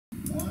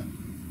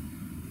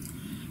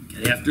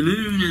Good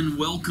afternoon and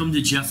welcome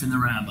to Jeff and the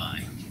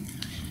Rabbi.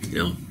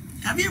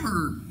 Have you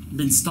ever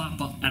been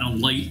stopped up at a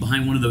light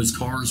behind one of those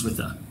cars with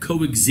a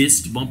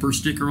Coexist bumper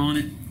sticker on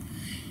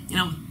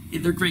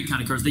it? They're great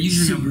kind of cars. They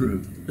usually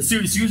Subaru.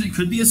 It usually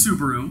could be a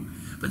Subaru,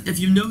 but if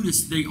you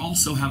notice, they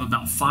also have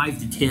about 5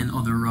 to 10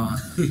 other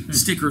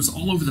stickers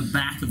all over the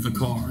back of the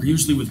car,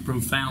 usually with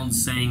profound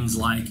sayings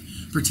like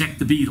 "Protect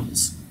the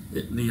Beatles,"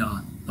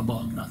 the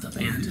bug, not the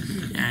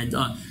band, and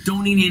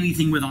 "Don't eat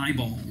anything with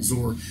eyeballs,"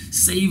 or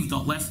 "Save the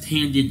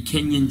left-handed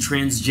Kenyan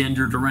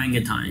transgendered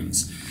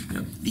orangutans."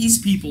 These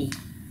people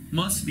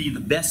must be the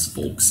best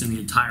folks in the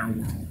entire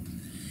world.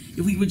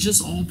 If we would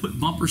just all put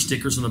bumper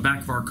stickers on the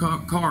back of our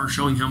car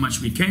showing how much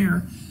we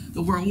care,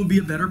 the world would be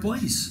a better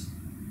place.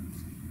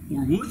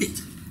 Or would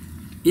it?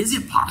 Is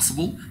it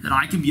possible that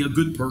I can be a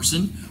good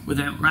person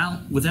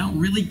without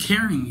really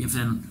caring if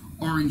an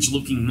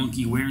orange-looking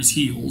monkey wears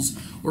heels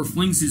or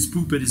flings his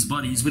poop at his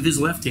buddies with his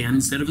left hand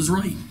instead of his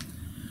right?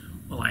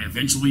 Will I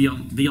eventually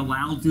be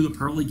allowed through the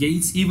pearly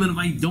gates, even if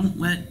I don't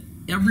let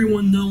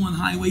everyone know on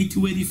Highway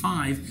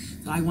 285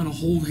 that I want to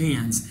hold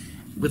hands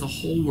with the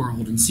whole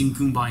world and sing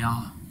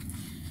Kumbaya?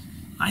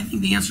 I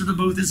think the answer to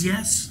both is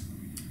yes.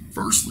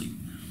 Firstly,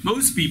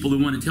 most people who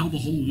want to tell the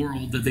whole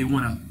world that they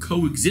want to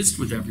coexist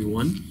with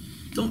everyone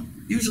don't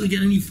usually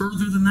get any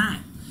further than that.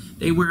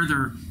 They wear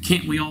their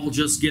 "can't we all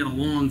just get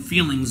along"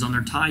 feelings on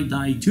their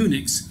tie-dye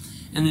tunics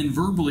and then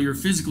verbally or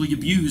physically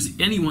abuse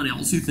anyone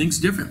else who thinks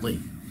differently.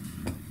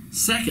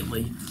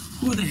 Secondly,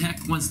 who the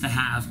heck wants to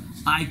have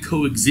 "I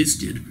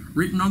coexisted"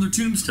 written on their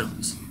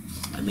tombstones?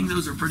 I think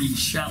those are pretty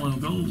shallow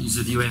goals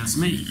if you ask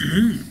me.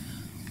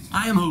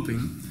 I am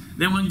hoping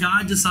that when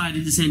God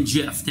decided to send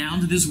Jeff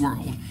down to this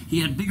world, he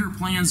had bigger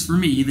plans for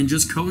me than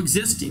just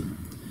coexisting.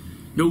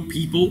 No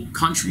people,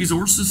 countries,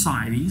 or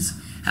societies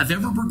have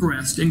ever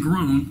progressed and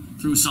grown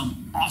through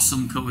some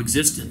awesome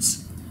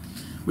coexistence.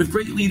 Which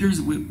great leaders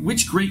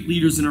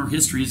in our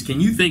histories can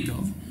you think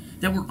of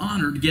that were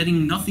honored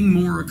getting nothing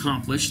more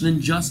accomplished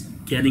than just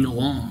getting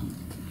along?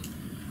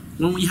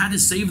 When we had to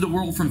save the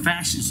world from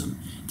fascism,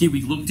 did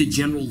we look to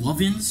General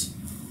Lovins,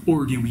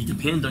 or did we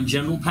depend on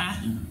General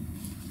Patton?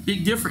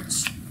 Big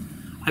difference.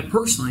 I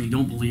personally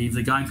don't believe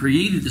that God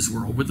created this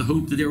world with the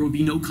hope that there would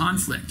be no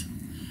conflict.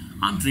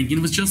 I'm thinking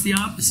it was just the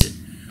opposite.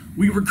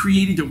 We were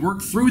created to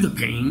work through the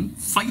pain,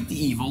 fight the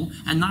evil,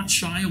 and not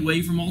shy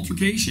away from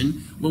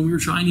altercation when we were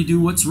trying to do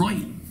what's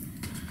right.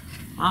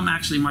 I'm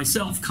actually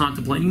myself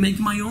contemplating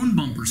making my own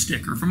bumper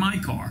sticker for my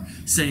car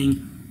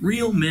saying,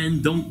 "Real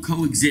men don't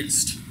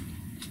coexist."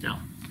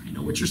 Now, I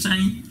know what you're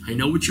saying. I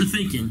know what you're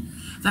thinking.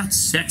 That's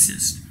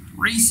sexist,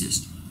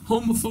 racist,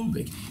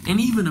 homophobic,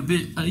 and even a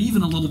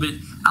little bit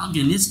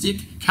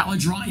algonistic,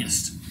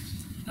 calidriist.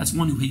 That's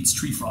one who hates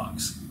tree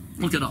frogs.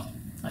 Look it up.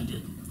 I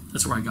did.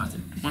 That's where I got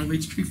it. One who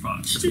hates tree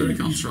frogs. That's where it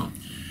comes from.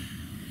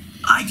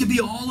 I could be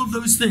all of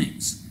those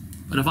things,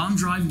 but if I'm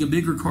driving a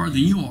bigger car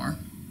than you are,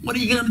 what are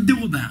you going to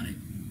do about it?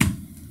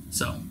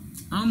 So,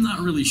 I'm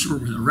not really sure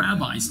where the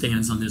rabbi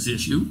stands on this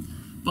issue,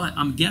 but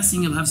I'm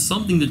guessing it'll have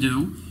something to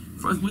do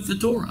with the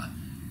Torah.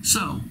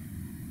 So,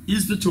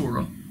 is the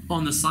Torah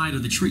on the side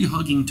of the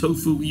tree-hugging,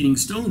 tofu-eating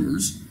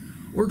stoners,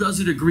 or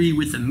does it agree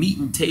with the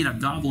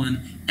meat-and-tater-gobbling,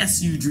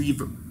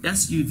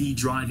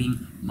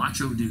 SUV-driving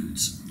macho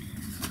dudes?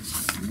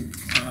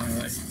 All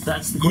right.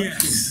 That's the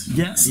question.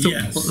 Yes.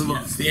 Yes.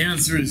 The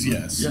answer is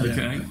yes. Yeah,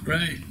 okay.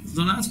 Right.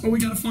 So that's what we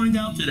got to find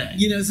out today.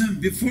 So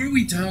before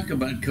we talk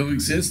about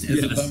Coexist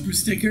as a bumper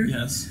sticker,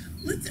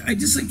 I'd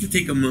just like to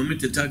take a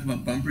moment to talk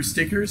about bumper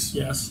stickers.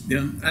 Yes.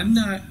 I'm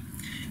not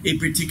a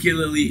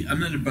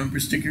bumper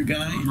sticker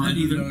guy. I'm not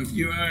either. I don't know if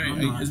you are.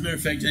 Not. As a matter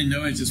of fact, I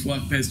know I just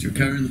walked past your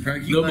car in the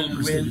parking lot.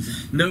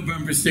 No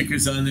bumper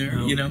stickers on there,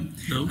 No.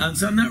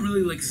 So I'm not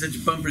really like such a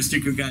bumper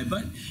sticker guy.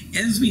 But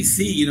as we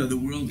see, the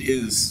world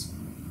is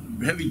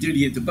heavy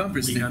duty into bumper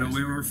stickers. We got to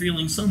wear our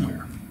feelings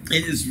somewhere.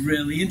 It is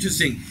really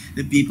interesting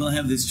that people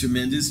have this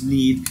tremendous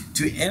need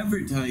to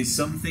advertise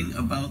something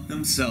about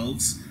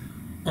themselves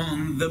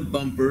on the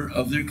bumper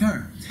of their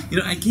car.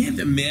 I can't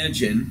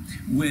imagine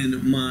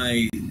when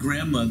my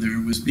grandmother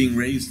was being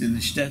raised in the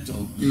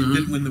shtetl,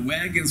 that when the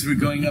wagons were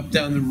going up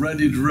down the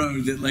rutted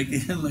road, that they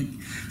had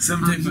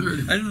some type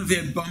of, I don't know if they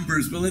had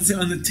bumpers, but let's say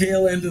on the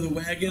tail end of the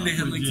wagon, they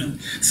had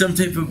some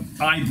type of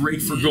eye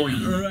brake for going.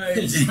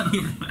 Right.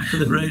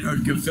 Right, or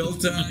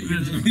gefilte.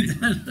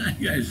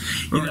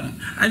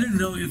 I don't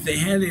know if they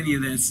had any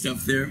of that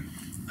stuff there.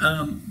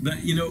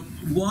 But,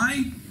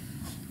 why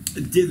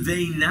did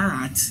they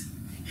not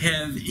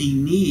have a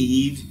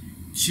need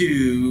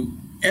to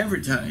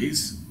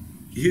advertise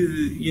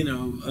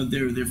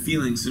their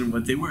feelings and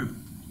what they were?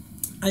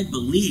 I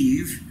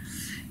believe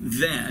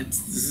that,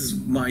 this is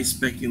my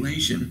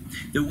speculation,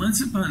 that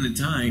once upon a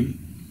time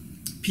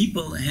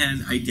people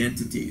had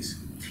identities.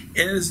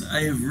 As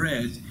I have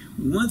read,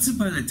 once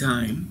upon a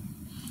time,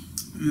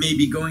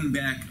 maybe going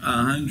back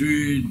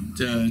 100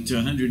 to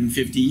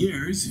 150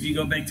 years, if you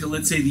go back to,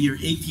 let's say, the year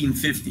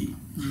 1850,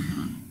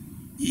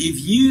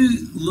 if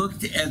you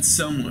looked at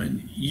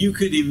someone, you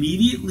could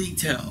immediately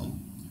tell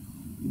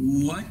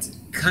what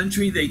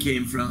country they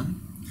came from,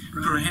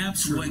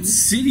 perhaps what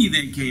city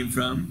they came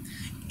from,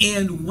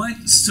 and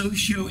what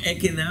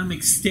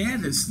socioeconomic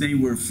status they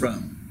were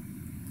from.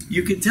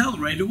 You could tell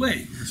right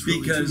away,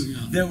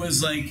 because there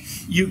was like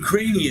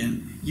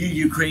Ukrainian, you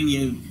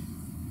Ukrainian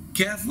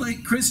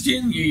Catholic,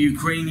 Christian, you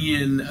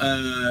Ukrainian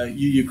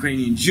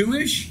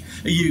Jewish,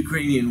 a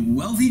Ukrainian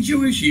wealthy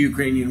Jewish, a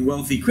Ukrainian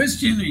wealthy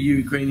Christian, a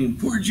Ukrainian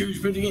poor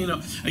Jewish,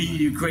 a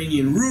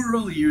Ukrainian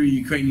rural, a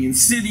Ukrainian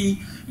city,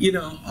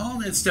 all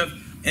that stuff.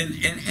 And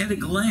at a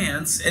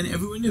glance, and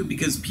everyone knew,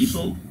 because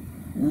people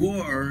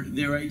wore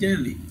their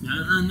identity.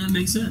 And that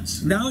makes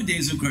sense.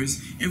 Nowadays, of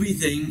course,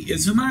 everything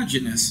is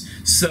homogenous.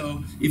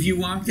 So if you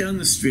walk down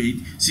the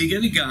street, so you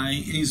get a guy,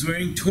 and he's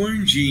wearing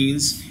torn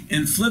jeans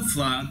and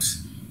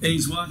flip-flops, and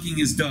he's walking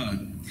his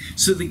dog.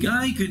 So the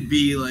guy could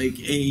be like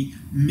a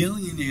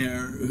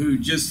millionaire who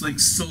just like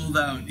sold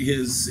out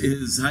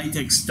his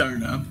high-tech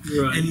startup,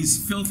 and he's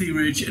filthy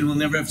rich and will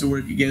never have to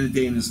work again a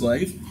day in his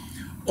life.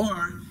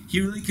 Or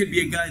he really could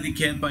be a guy that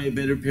can't buy a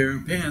better pair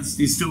of pants.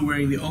 He's still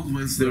wearing the old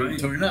ones that are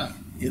torn up.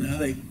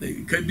 They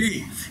could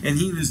be. And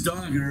he and his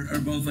dog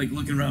are both like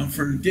looking around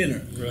for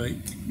dinner.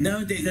 Right.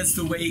 Nowadays, that's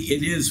the way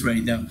it is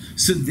right now.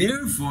 So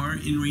therefore,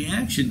 in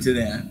reaction to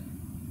that,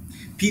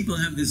 people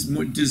have this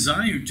more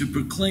desire to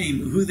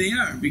proclaim who they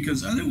are,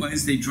 because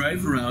otherwise they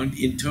drive around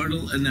in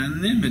total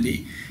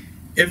anonymity.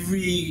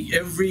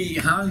 Every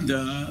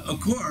Honda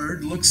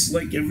Accord looks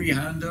like every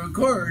Honda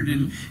Accord,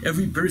 and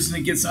every person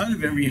that gets out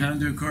of every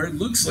Honda Accord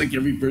looks like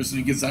every person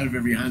that gets out of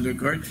every Honda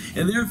Accord,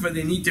 and therefore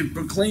they need to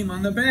proclaim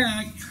on the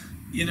back,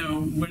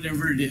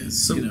 whatever it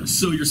is. So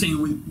you're saying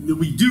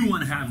we do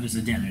want to have this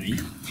identity.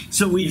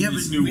 So we have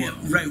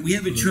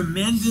a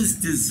tremendous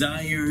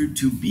desire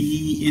to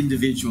be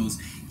individuals,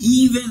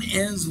 even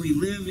as we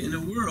live in a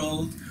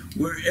world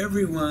where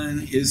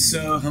everyone is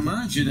so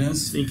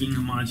homogenous. Thinking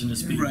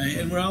homogenous people. Right,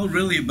 and we're all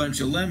really a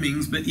bunch of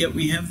lemmings, but yet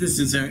we have this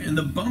desire. And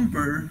the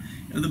bumper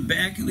of the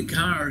back of the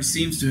car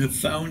seems to have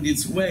found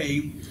its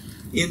way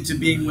into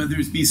being, whether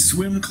it be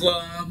swim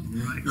club,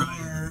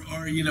 or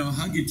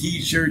hug a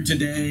teacher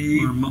today.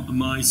 Or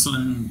my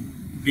son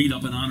beat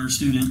up an honor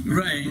student.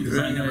 Right.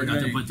 I never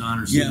got to put the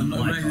honor student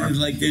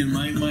in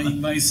my car.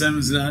 My son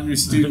was an honor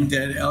student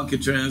at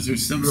Alcatraz or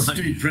some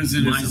street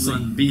prison. My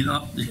son beat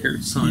up their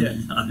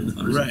son.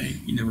 Right.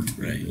 He never.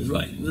 Right.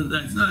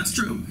 That's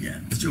true. Yeah.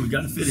 That's true. We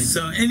got to fit in.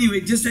 So anyway,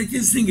 I just think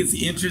it's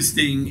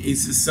interesting, a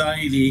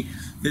society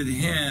that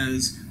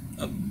has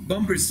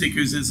bumper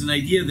stickers as an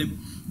idea that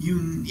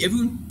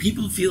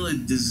people feel a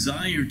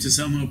desire to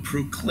somehow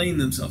proclaim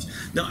themselves.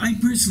 Now, I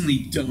personally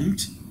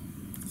don't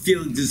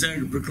feel a desire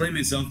to proclaim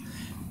myself,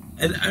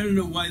 and I don't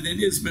know why that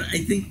is, but I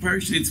think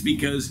partially it's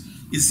because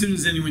as soon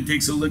as anyone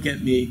takes a look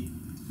at me,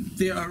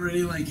 they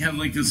already have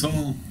this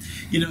whole,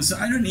 so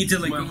I don't need to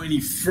go any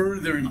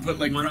further and put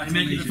when I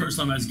met you the first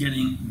time, I was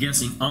guessing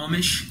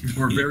Amish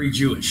or very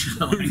Jewish.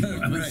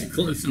 I was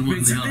close in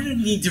one. So I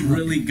don't need to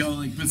really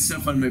go put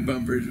stuff on my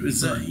bumpers,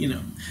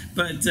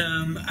 but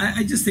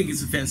I just think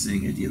it's a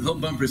fascinating idea. The whole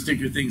bumper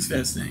sticker thing's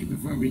fascinating.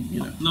 Before we,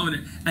 No,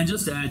 and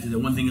just to add to that,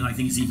 one thing that I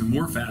think is even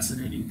more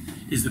fascinating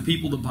is the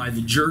people that buy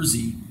the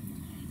jersey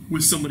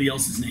with somebody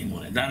else's name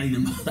on it. That ain't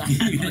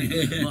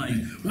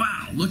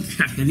wow, look,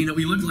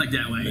 we look like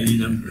that way.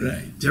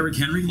 Right. Derrick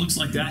Henry looks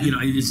like that.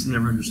 I just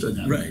never understood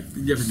that. Right.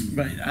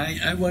 Right.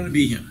 I want to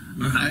be him.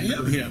 I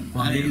am him.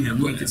 Well, I am him.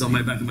 Look, it's on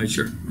my back of my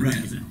shirt.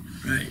 Right.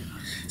 Right.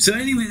 So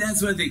anyway,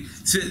 that's one thing.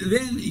 So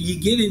then you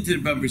get into the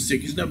bumper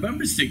stickers. Now,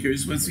 bumper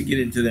stickers, once we get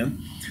into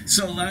them,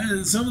 so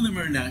some of them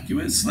are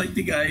innocuous, like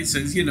the guy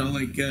says,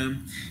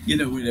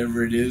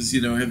 whatever it is,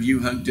 have you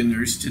hugged a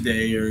nurse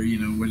today, or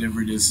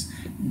whatever it is,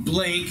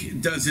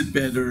 blank does it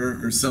better,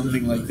 or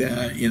something like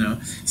that,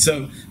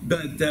 So,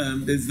 but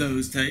there's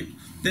those type.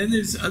 Then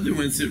there's other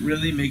ones that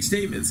really make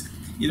statements.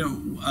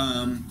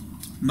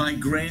 My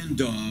grand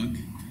dog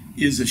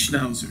is a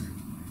schnauzer.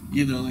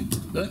 Like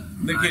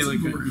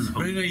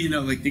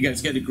the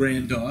guy's got a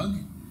grand dog,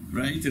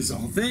 right? There's a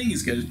whole thing.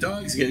 He's got a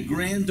dog. He's got a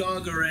grand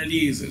dog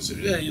already. He's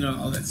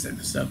all that type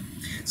of stuff.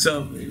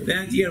 So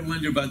that you gotta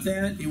wonder about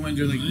that. You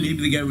wonder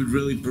maybe the guy would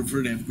really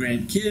prefer to have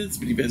grandkids,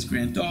 but he has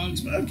grand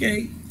dogs. But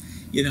okay,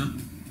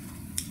 Then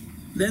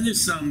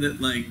there's some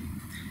that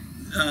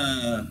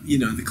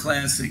the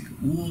classic: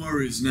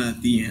 war is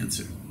not the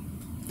answer.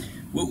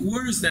 Well,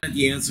 war is not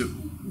the answer.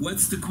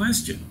 What's the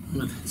question?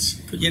 To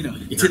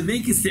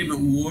make a statement,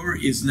 war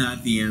is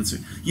not the answer.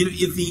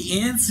 If the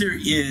answer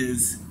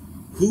is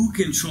who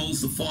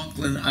controls the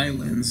Falkland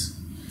Islands,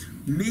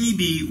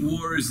 maybe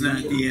war is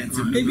not the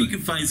answer. Maybe you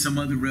can find some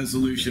other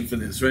resolution for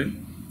this, right?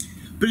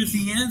 But if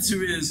the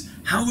answer is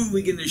how are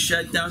we going to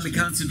shut down the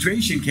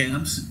concentration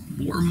camps,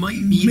 war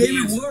might be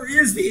maybe war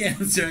is the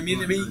answer.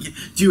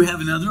 Do you have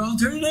another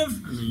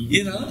alternative?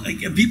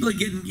 People are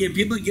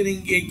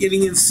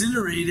getting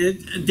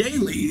incinerated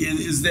daily.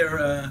 Is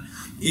there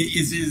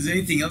is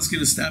anything else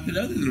going to stop it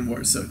other than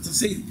war? So to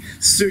say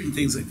certain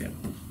things like that.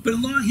 But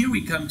along here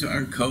we come to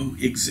our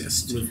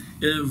coexist. With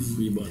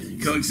everybody.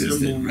 Coexist,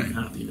 Symbol right. of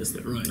happiness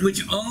there, right.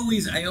 Which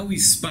I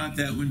always spot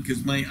that one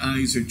because my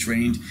eyes are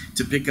trained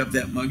to pick up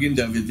that mug and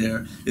David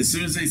there. As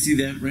soon as I see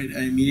that, right,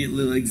 I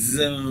immediately like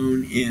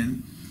zone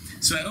in.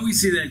 So I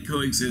always see that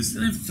coexist,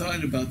 and I've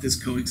thought about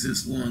this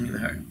coexist long and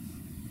hard.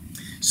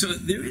 So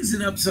there is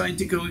an upside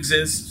to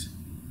coexist,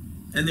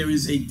 and there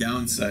is a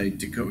downside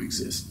to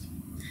coexist.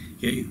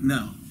 Okay,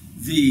 now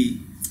the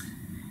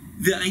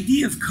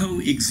idea of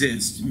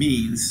coexist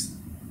means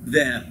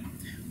that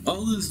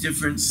all those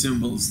different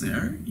symbols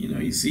there, you know,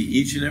 you see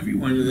each and every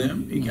one of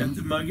them. You got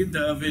the mug and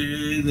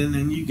David, and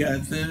then you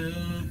got the,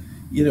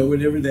 you know,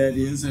 whatever that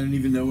is. I don't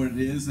even know what it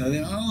is.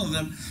 All of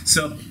them.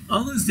 So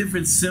all those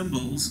different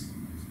symbols,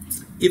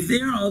 if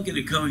they're all going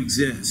to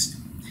coexist,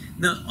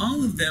 now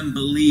all of them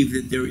believe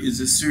that there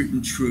is a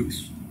certain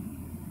truth.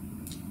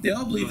 They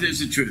all believe there's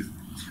a truth.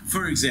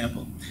 For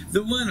example,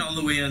 the one all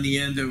the way on the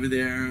end over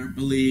there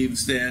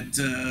believes that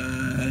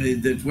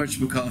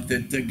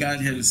that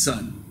God had a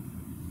son.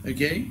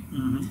 Okay?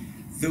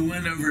 The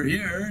one over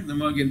here, the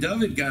Mug and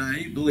David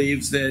guy,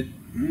 believes that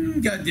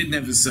God didn't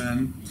have a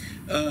son,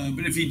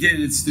 but if he did,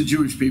 it's the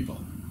Jewish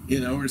people, you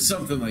know, or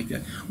something like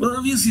that. Well,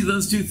 obviously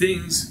those two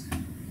things,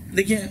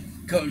 they can't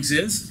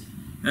coexist,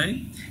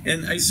 right?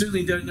 And I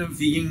certainly don't know if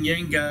the yin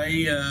yang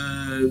guy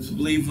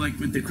believe like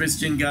with the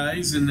Christian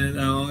guys and then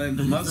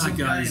the Muslim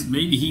guys.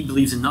 Maybe he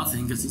believes in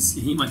nothing because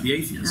he might be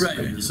atheist.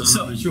 Right.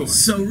 So I'm not sure.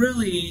 So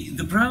really,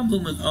 the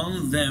problem with all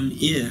of them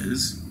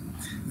is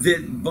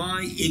that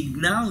by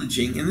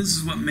acknowledging, and this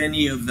is what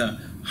many of the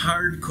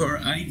hardcore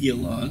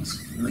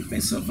ideologues, like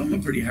myself, I'm a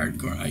pretty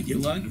hardcore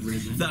ideologue.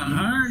 The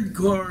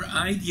hardcore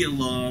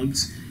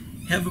ideologues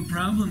have a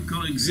problem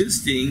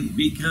coexisting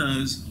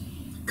because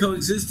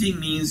coexisting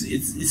means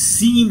it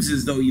seems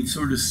as though you've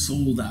sort of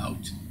sold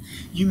out.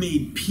 You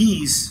made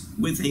peace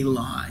with a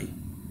lie.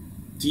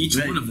 To each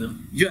one of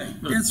them. Yeah,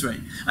 that's right.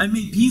 I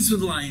made peace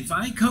with a lie. If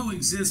I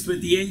coexist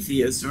with the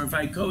atheist or if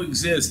I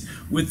coexist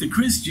with the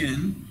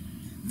Christian,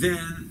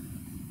 then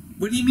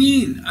what do you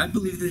mean? I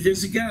believe that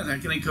there's a God. How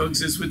can I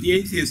coexist with the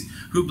atheist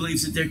who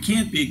believes that there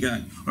can't be a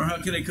God? Or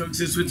how can I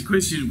coexist with the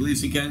Christian who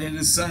believes that God had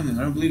a son and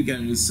I don't believe God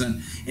had a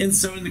son? And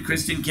so the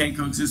Christian can't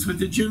coexist with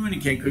the Jew and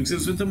he can't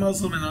coexist with the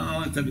Muslim and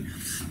all that stuff.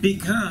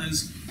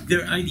 Because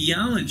their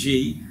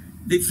ideology,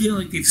 they feel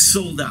like they've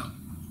sold out.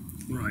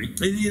 Right.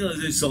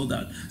 They're sold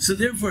out. So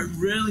therefore it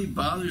really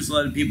bothers a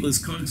lot of people, this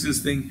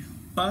coexist thing.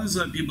 Bothers a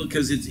lot of people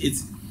because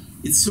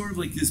it's sort of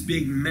like this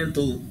big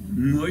mental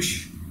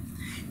mush.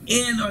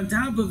 And on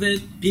top of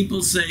it,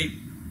 people say,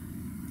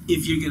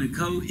 if you're going to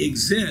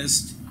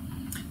coexist,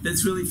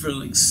 that's really for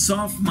like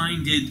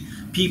soft-minded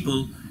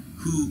people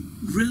who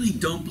really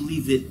don't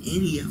believe that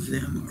any of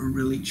them are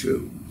really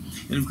true.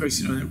 And of course,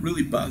 you know, that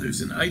really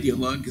bothers an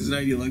ideologue because an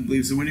ideologue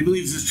believes that what he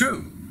believes is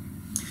true.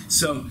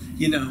 So,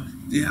 you know,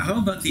 how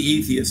about the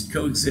atheist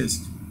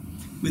coexist?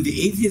 With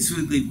the atheist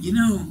who believe, you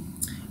know,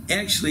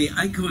 actually,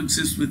 I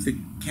coexist with the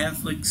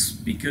Catholics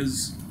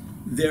because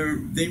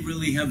they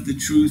really have the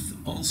truth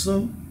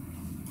also.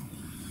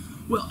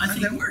 Well, How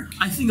did that work?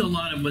 I think a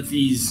lot of what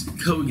these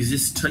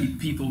coexist type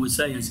people would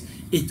say is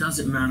it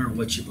doesn't matter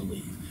what you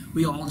believe.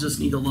 We all just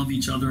need to love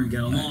each other and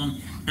get along.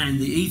 Right. And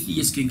the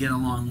atheist can get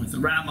along with the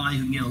rabbi,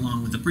 who can get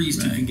along with the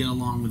priest, who can get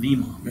along with the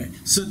imam. Right.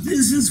 So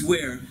this is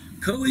where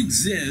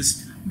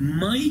coexist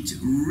might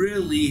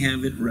really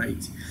have it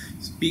right,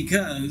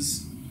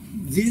 because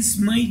this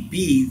might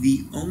be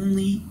the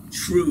only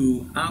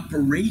true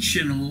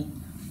operational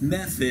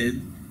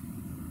method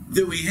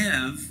that we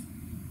have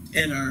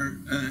and are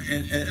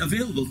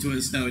available to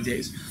us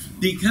nowadays.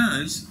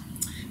 Because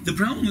the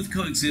problem with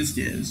coexist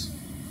is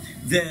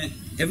that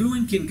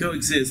everyone can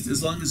coexist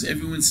as long as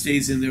everyone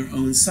stays in their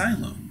own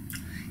silo.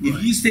 Right.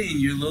 If you stay in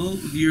your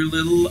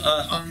little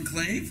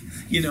enclave,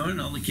 you know, and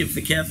if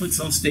the Catholics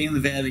all stay in the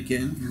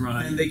Vatican,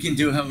 right, then they can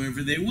do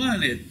however they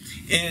want it.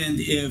 And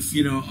if,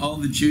 you know, all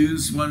the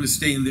Jews want to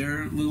stay in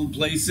their little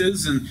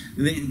places and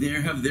they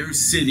have their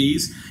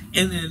cities,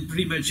 and then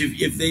pretty much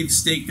if they've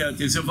staked out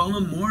this, if all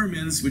the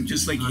Mormons would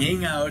just like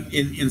hang out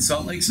in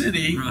Salt Lake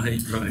City,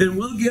 then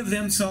we'll give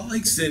them Salt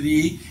Lake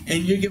City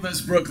and you give us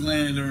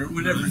Brooklyn or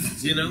whatever,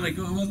 you know, like,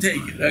 well, we'll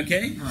take it,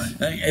 okay?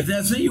 If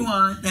that's what you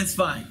want, that's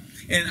fine.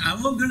 And I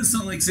won't go to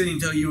Salt Lake City and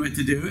tell you what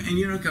to do, and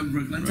you don't come to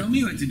Brooklyn and tell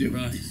me what to do.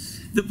 Right.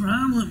 The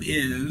problem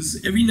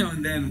is, every now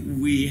and then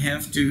we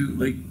have to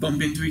like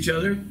bump into each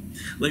other.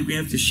 Like we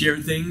have to share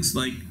things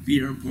like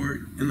the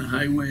airport and the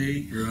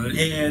highway,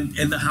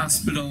 and the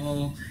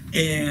hospital,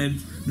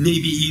 and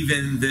maybe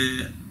even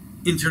the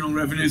Internal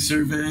Revenue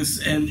Service,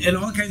 and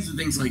all kinds of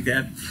things like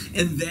that.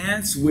 And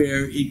that's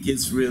where it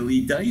gets really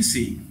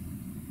dicey,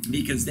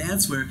 because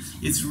that's where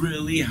it's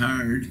really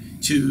hard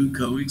to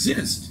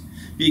coexist.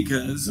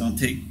 Because I'll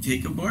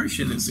take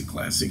abortion as a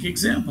classic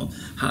example.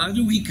 How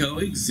do we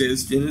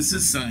coexist in a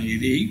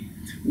society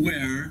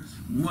where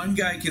one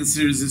guy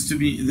considers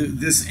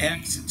this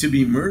act to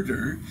be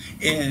murder,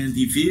 and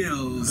he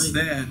feels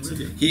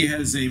that he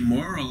has a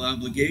moral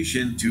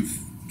obligation to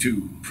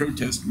to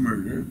protest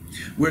murder,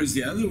 whereas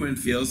the other one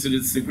feels that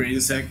it's the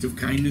greatest act of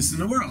kindness in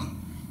the world.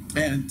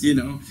 And,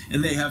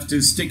 and they have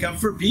to stick up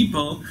for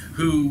people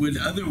who would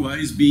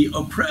otherwise be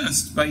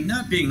oppressed by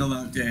not being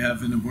allowed to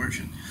have an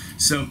abortion.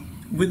 So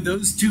when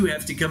those two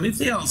have to come, if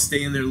they all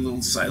stay in their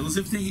little silos,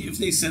 if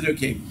they said,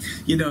 okay,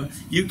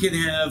 you can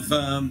have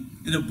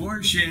an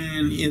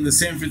abortion in the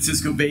San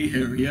Francisco Bay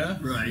Area,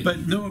 right,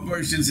 but no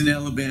abortions in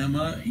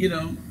Alabama,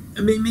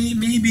 maybe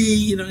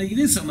you can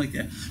do something like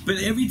that. But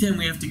every time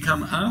we have to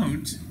come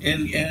out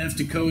and have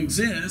to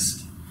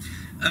coexist,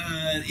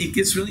 it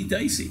gets really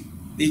dicey.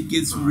 It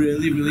gets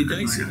really, really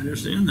dicey. I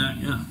understand that,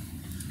 yeah.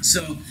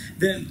 So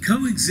then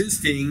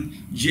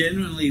coexisting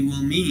generally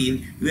will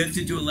mean we have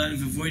to do a lot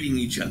of avoiding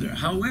each other.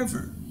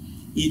 However,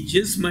 it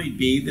just might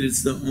be that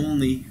it's the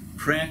only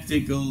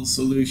practical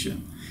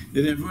solution.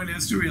 That everyone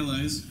has to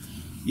realize,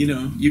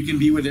 you can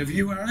be whatever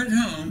you are at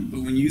home,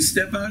 but when you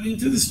step out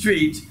into the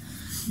street,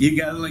 you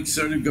gotta like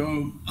sort of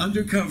go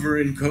undercover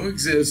and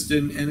coexist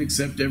and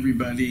accept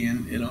everybody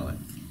and all that.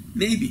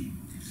 Maybe.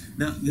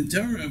 Now the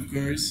Torah, of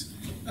course,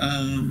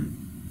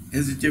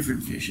 has a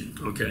different vision.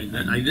 Okay,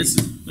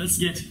 let's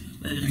get.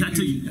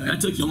 That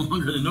took you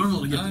longer than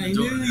normal to get to the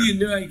Torah. I knew you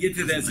knew I'd get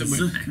to that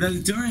somewhere. Now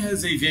the Torah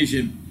has a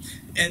vision,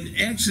 and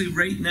actually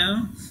right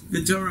now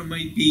the Torah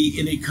might be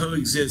in a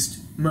coexist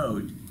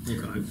mode.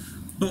 Okay.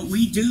 But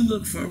we do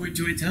look forward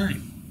to a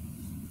time.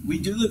 We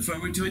do look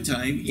forward to a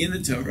time in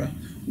the Torah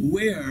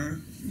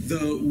where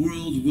the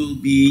world will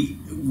be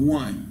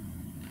one.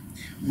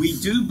 We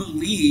do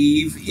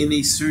believe in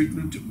a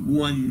certain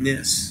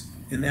oneness,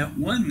 and that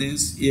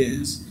oneness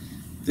is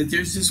that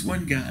there's just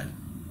one God,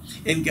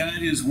 and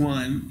God is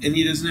one, and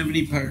He doesn't have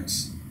any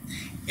parts,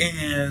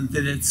 and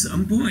that at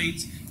some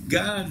point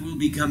God will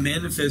become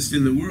manifest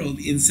in the world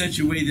in such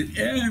a way that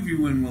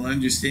everyone will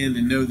understand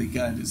and know that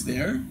God is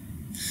there,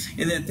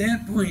 and at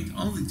that point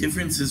all the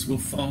differences will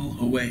fall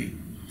away.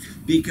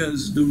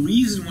 Because the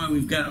reason why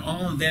we've got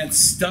all of that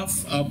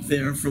stuff up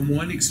there from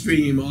one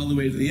extreme all the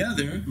way to the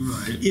other,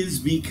 right, is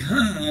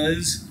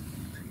because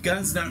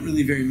God's not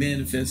really very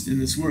manifest in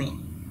this world.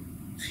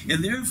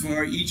 And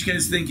therefore, each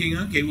guy's thinking,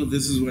 okay, well,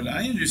 this is what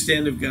I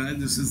understand of God,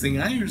 this is the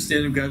thing I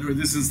understand of God, or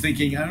this is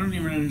thinking, I don't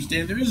even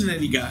understand, there isn't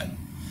any God.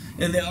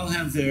 And they all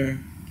have their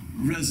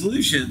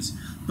resolutions.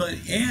 But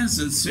at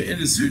a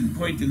certain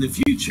point in the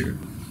future,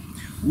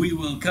 we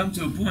will come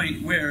to a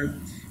point where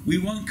we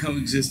won't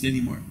coexist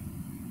anymore.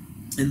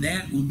 And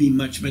that will be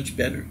much, much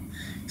better.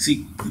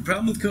 See, the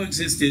problem with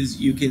coexist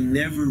is you can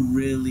never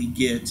really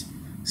get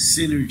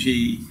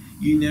synergy.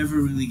 You never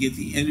really get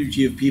the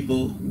energy of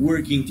people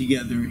working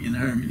together in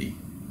harmony.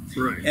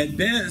 Right. At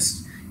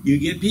best, you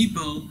get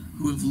people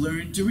who have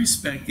learned to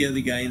respect the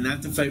other guy and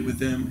not to fight with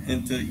them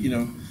and to,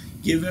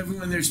 give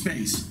everyone their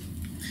space.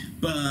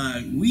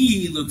 But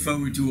we look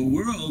forward to a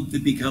world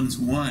that becomes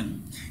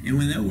one. And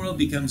when that world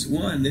becomes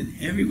one, then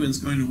everyone's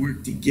going to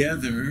work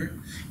together.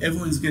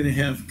 Everyone's going to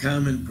have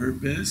common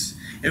purpose.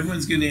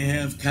 Everyone's going to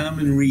have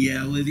common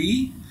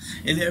reality.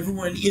 And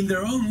everyone in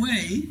their own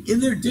way, in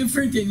their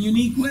different and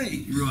unique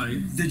way.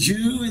 Right. The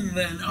Jew and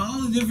then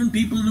all the different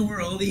people in the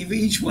world,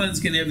 each one's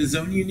going to have his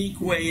own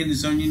unique way and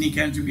his own unique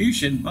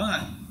contribution.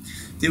 But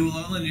they will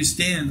all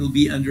understand they'll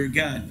be under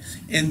God.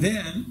 And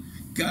then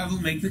God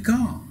will make the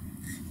call.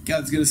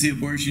 God's going to say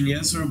abortion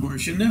yes or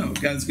abortion no.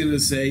 God's going to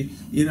say,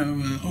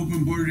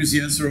 open borders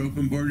yes or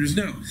open borders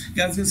no.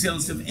 God's going to say all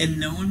this stuff, and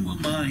no one will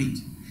mind.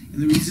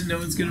 And the reason no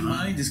one's going to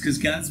mind is because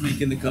God's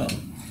making the call.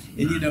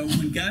 And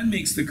when God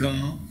makes the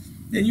call,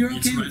 then you're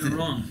okay with it.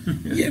 Wrong.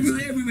 Yeah,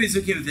 everybody's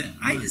okay with that.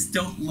 I just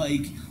don't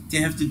like to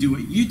have to do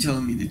what you're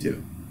telling me to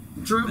do.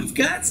 True. If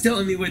God's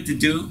telling me what to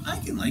do, I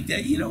can like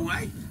that. You know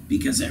why?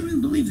 Because I really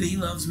believe that He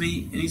loves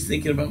me and He's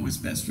thinking about what's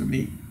best for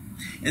me.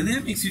 And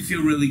that makes me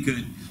feel really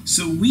good.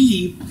 So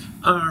we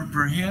are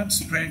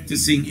perhaps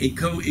practicing a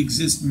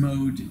coexist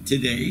mode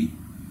today,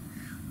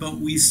 but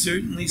we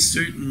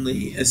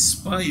certainly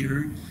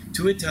aspire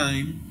to a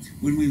time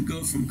when we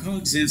go from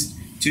coexist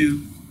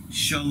to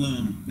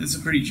shalom. That's a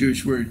pretty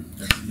Jewish word.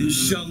 And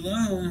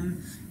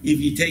shalom, if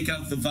you take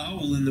out the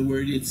vowel in the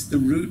word, it's the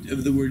root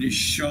of the word is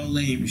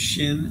shalem,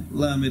 shin,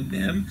 lamed,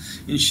 mem,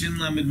 and shin,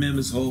 lamed, mem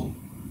is whole.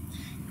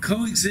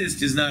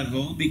 Coexist is not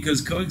whole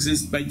because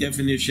coexist by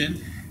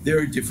definition, there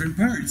are different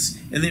parts,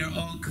 and they are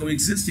all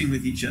coexisting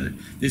with each other.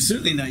 They're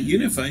certainly not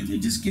unified, they're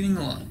just getting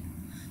along.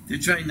 They're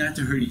trying not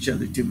to hurt each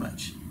other too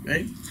much,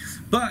 right?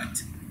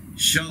 But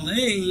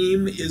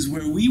shalem is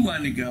where we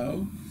want to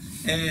go,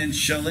 and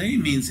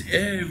shalem means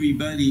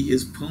everybody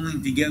is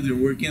pulling together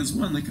and working as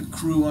one, like a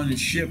crew on a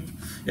ship.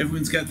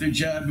 Everyone's got their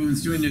job,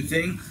 everyone's doing their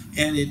thing,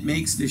 and it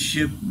makes the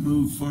ship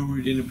move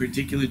forward in a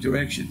particular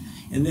direction.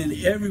 And then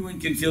everyone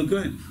can feel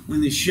good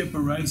when the ship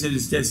arrives at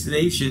its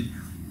destination.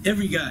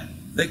 Every guy,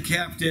 the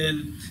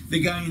captain, the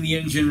guy in the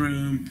engine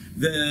room,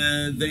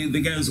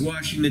 the guy who's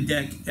washing the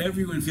deck,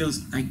 everyone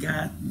feels, I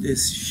got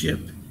this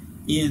ship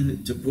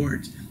into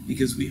port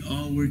because we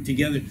all work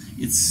together.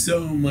 It's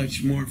so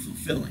much more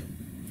fulfilling.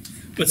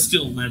 But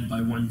still led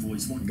by one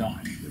voice, one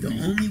God. The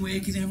only way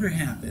it can ever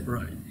happen.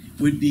 Right.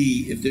 would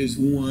be if there's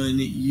one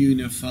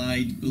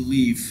unified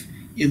belief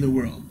in the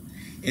world.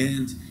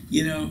 And,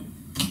 you know,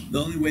 the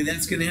only way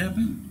that's going to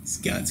happen is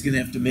God's going to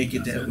have to make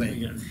it that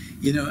way.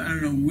 You know, I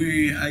don't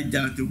know, I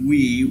doubt that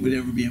we would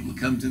ever be able to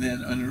come to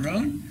that on our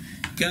own.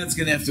 God's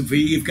going to have to,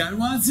 if God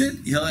wants it,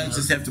 he'll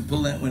just have to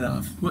pull that one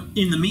off. Well,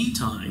 in the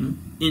meantime,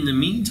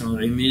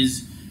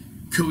 is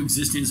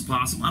coexistence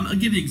possible? I'll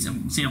give you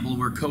an example of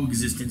where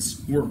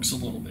coexistence works a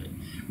little bit.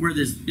 Where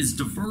there's as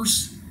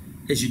diverse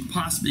as you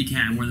possibly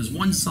can, where there's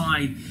one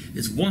side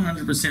is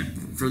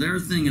 100% for their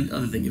thing and the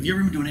other thing. If you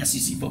ever been to an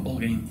SEC football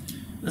game,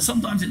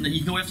 sometimes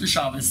you go after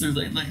Shabbos. They're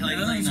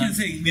I was going to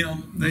say, you know,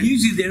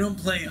 usually they don't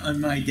play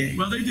on my day.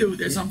 Well, they do.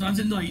 Sometimes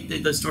at night.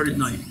 They start at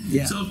night.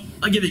 Yeah. So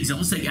I'll give you an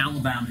example. Let's take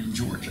Alabama and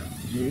Georgia.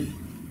 Mm-hmm.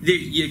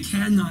 You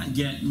cannot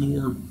get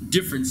more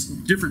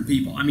different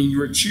people. I mean, you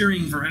were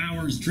cheering for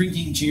hours,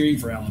 drinking, cheering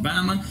for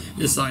Alabama.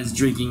 This side's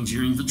drinking,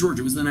 cheering for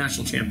Georgia. It was the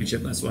national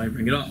championship. That's why I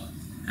bring it up.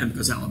 And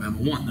because Alabama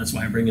won, that's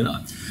why I bring it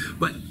up.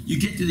 But you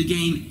get to the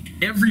game,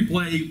 every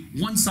play,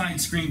 one side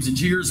screams and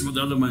cheers, while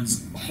the other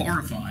one's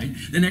horrified.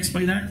 The next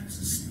play, that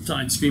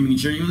side screaming and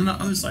cheering, and the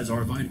other side's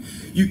horrified.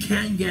 You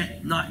can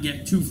not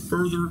get two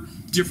further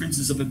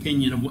differences of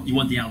opinion of what you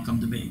want the outcome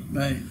to be.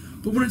 Right.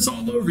 But when it's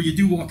all over, you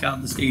do walk out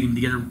of the stadium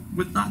together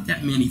with not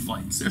that many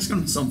fights. There's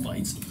going to be some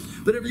fights.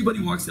 But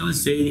everybody walks out of the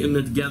stadium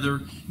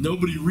together.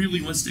 Nobody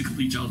really wants to kill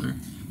each other.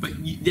 But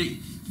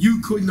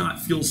you could not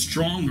feel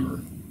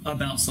stronger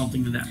about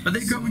something than that. But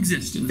they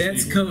coexist.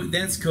 That's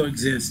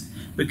coexist.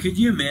 But could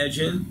you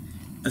imagine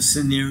a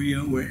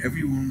scenario where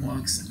everyone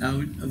walks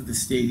out of the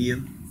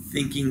stadium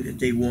thinking that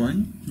they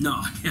won? No,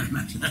 I can't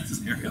imagine that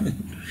scenario.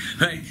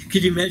 Right?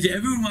 Could you imagine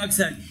everyone walks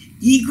out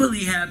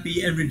equally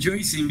happy and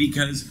rejoicing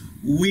because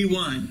we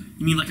won?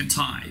 You mean like a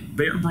tie?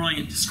 Bear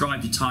Bryant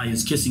described a tie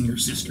as kissing your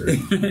sister.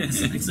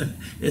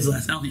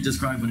 That's how he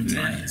described what a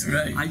tie is.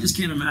 Right. I just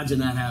can't imagine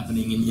that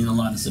happening in a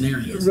lot of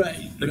scenarios.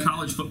 Right. The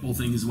college football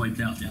thing is wiped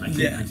out then.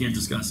 I can't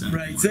discuss that.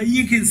 Right. So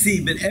you can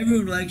see, but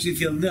everyone will actually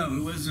feel, no,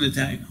 it wasn't a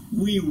tie.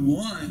 We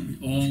won.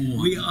 All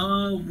won. We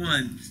all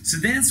won. So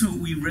that's what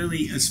we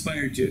really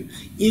aspire to.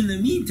 In the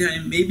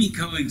meantime, maybe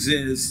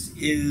coexist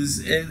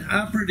is an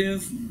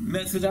operative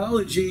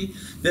methodology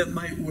that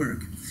might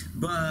work.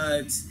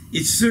 But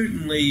it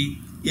certainly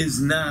is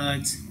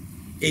not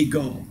a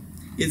goal.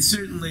 It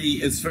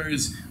certainly, as far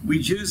as we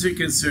Jews are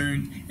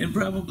concerned, and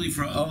probably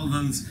for all of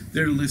those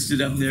that are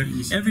listed up there,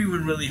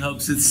 everyone really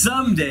hopes that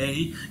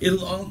someday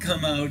it'll all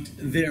come out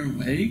their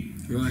way.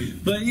 Right.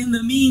 But in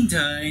the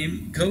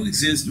meantime,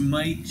 coexist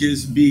might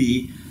just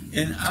be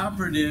an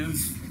operative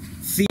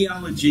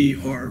theology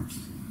or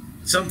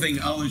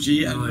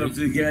something-ology. I don't know if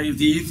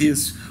the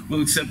atheists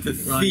will accept the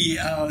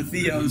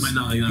theos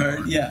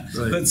part. Yeah,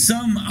 right. But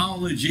some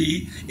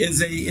ology is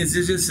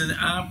just an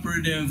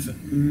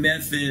operative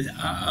method.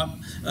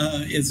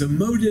 It's a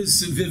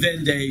modus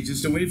vivendi,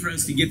 just a way for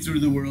us to get through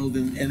the world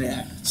and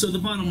act. So the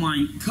bottom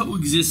line,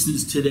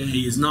 coexistence today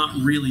is not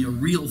really a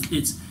real.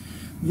 It's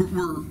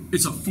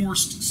a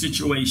forced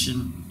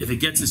situation if it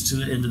gets us to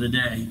the end of the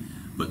day.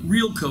 But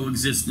real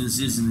coexistence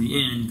is, in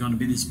the end, going to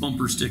be this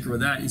bumper sticker or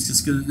that. It's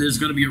just there's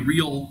going to be a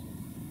real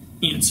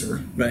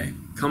answer, right,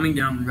 coming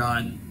down from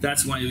God.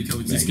 That's why we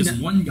coexist, because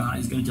one guy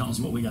is going to tell us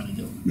what we got to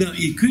do. Now,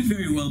 it could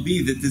very well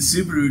be that the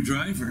Subaru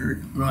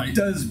driver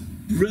does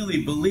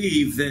really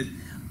believe that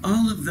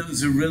all of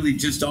those are really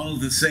just all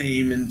the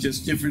same and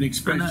just different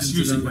expressions. And that's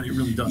usually what it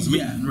really does.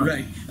 Yeah,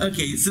 right.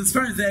 Okay, so as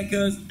far as that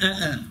goes,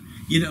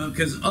 you know,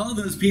 because all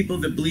those people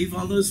that believe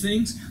all those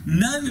things,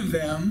 none of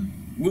them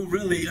will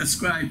really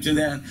ascribe to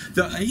that.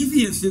 The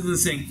atheist isn't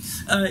saying,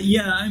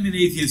 yeah, I'm an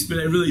atheist, but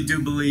I really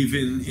do believe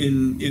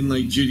in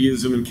like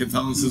Judaism and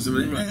Catholicism.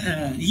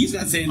 He's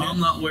not saying that. I'm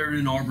not wearing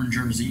an Auburn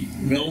jersey,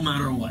 no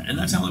matter what. And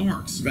that's how it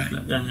works.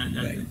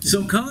 Right.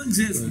 So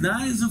coexist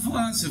not as a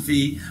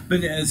philosophy,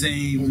 but as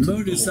a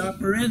modus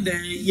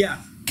operandi, yeah,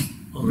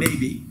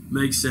 maybe.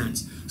 Makes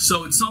sense.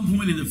 So at some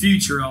point in the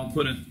future, I'll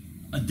put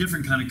a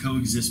different kind of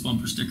coexist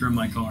bumper sticker in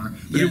my car,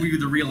 but it'll be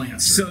the real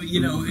answer. So,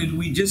 you know, and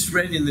we just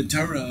read in the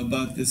Torah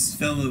about this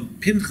fellow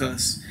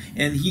Pinchas,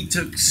 and he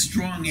took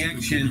strong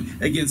action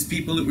against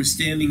people that were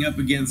standing up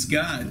against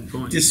God,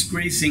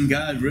 disgracing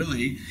God,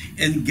 really.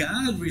 And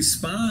God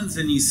responds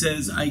and he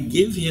says, I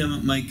give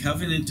him my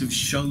covenant of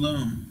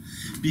shalom,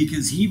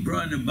 because he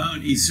brought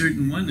about a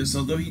certain oneness,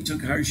 although he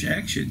took harsh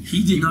action.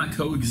 He did not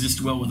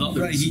coexist well with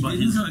others. Right, he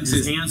didn't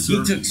coexist. His answer,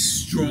 he took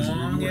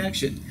strong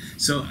action.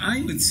 So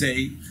I would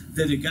say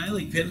that a guy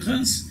like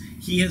Pinchas,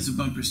 he has a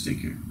bumper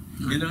sticker.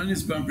 And on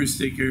his bumper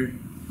sticker,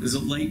 there's a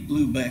light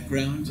blue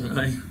background,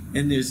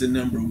 and there's a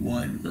number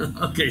 1.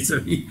 Okay,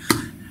 so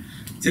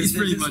he's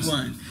pretty much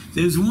one.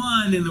 There's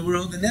one in the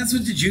world, and that's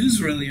what the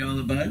Jews are really all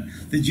about.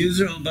 The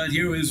Jews are all about,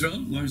 Hear, O Israel,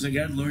 Lord is our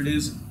God, Lord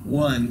is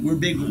one. We're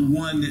big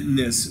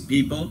oneness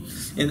people,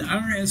 and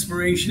our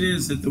aspiration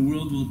is that the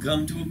world will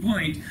come to a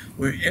point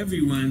where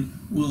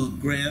everyone will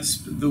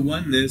grasp the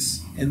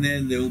oneness, and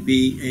then there will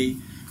be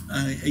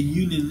a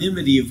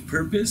unanimity of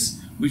purpose,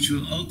 which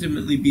will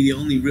ultimately be the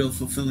only real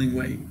fulfilling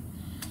way.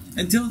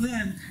 until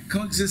then,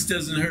 coexist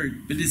doesn't hurt,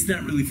 but it's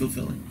not really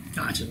fulfilling.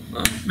 Gotcha.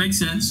 Makes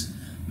sense.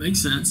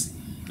 Makes sense.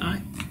 All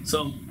right.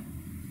 So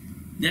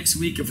next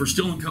week, if we're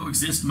still in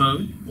coexist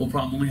mode, we'll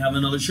probably have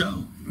another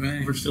show.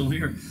 Right. If we're still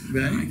here.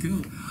 Right. All right,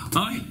 cool.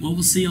 All right. Well,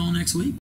 we'll see you all next week.